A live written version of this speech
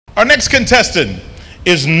Our next contestant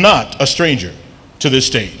is not a stranger to this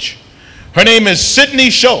stage. Her name is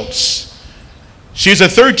Sydney Schultz. She's a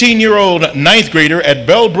 13-year-old ninth grader at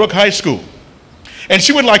Bellbrook High School. And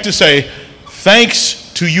she would like to say,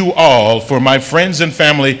 thanks to you all, for my friends and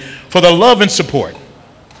family, for the love and support.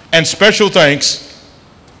 And special thanks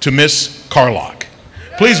to Miss Carlock.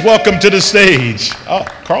 Please welcome to the stage. Oh,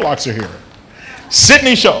 Carlocks are here.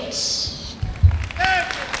 Sydney Schultz.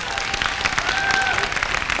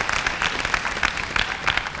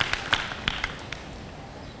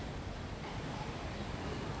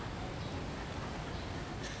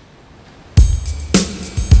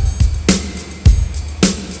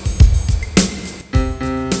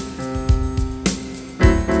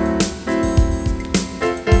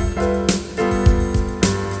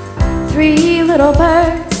 Three little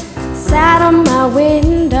birds sat on my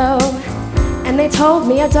window, and they told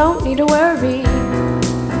me I don't need to worry.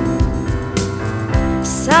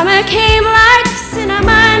 Summer came like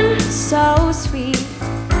cinnamon, so sweet.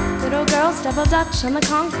 Little girls double dutch on the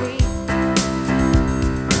concrete.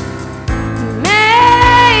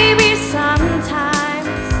 Maybe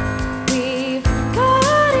sometimes we've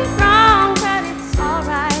got it wrong, but it's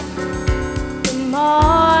alright. The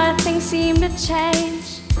more things seem to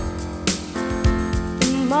change,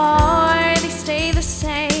 more they stay the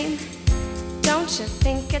same. Don't you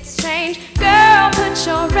think it's strange? Girl, put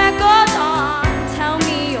your record on. Tell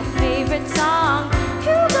me your favorite song.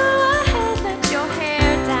 You go ahead, let your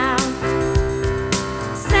hair down.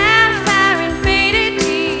 Sapphire and faded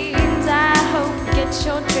jeans, I hope you get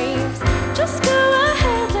your dreams. Just go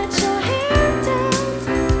ahead, let your hair down.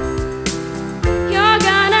 You're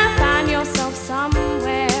gonna find yourself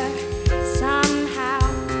somewhere, somehow.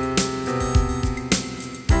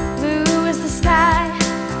 The sky,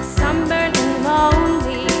 sunburned and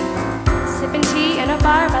lonely, sipping tea in a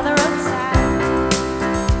bar by the roadside.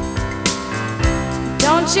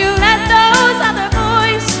 Don't you let those other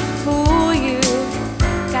boys fool you.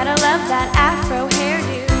 Gotta love that afro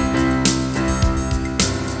hairdo.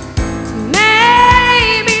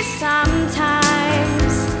 Maybe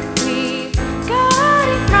sometimes we got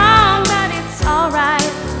it wrong, but it's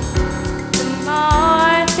alright. The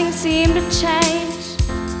more things seem to change,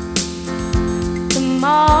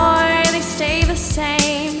 more they stay the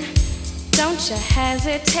same. Don't you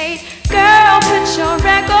hesitate, girl, put your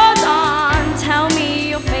record on. Tell me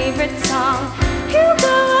your favorite song. You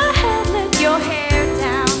go ahead, let your hair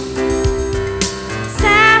down.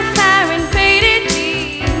 Sapphire and faded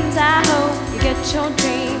jeans, I hope you get your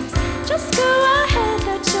dreams. Just go ahead,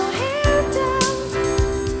 let your hair down.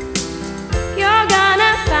 You're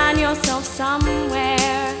gonna find yourself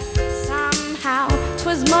somewhere, somehow.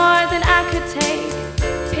 'Twas more than I could take.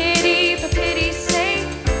 Pity for pity's sake,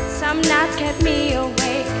 some nights kept me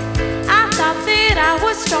awake. I thought that I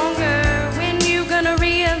was stronger. When you gonna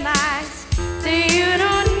realize that you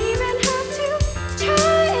don't even have to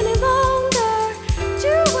try any longer?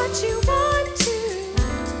 Do what you want to.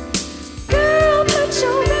 Girl, put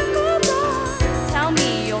your record on. Tell me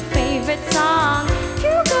your favorite song.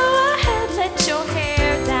 You go ahead, let your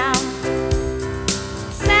hair down.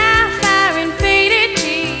 Sapphire and faded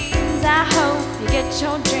jeans, I hope you get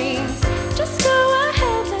your dreams. Just go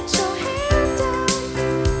ahead, let your hair down.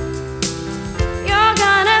 You're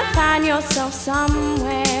gonna find yourself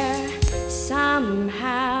somewhere,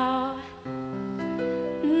 somehow.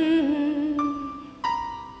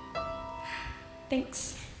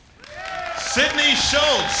 Thanks. Sydney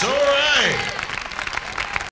Schultz, all right.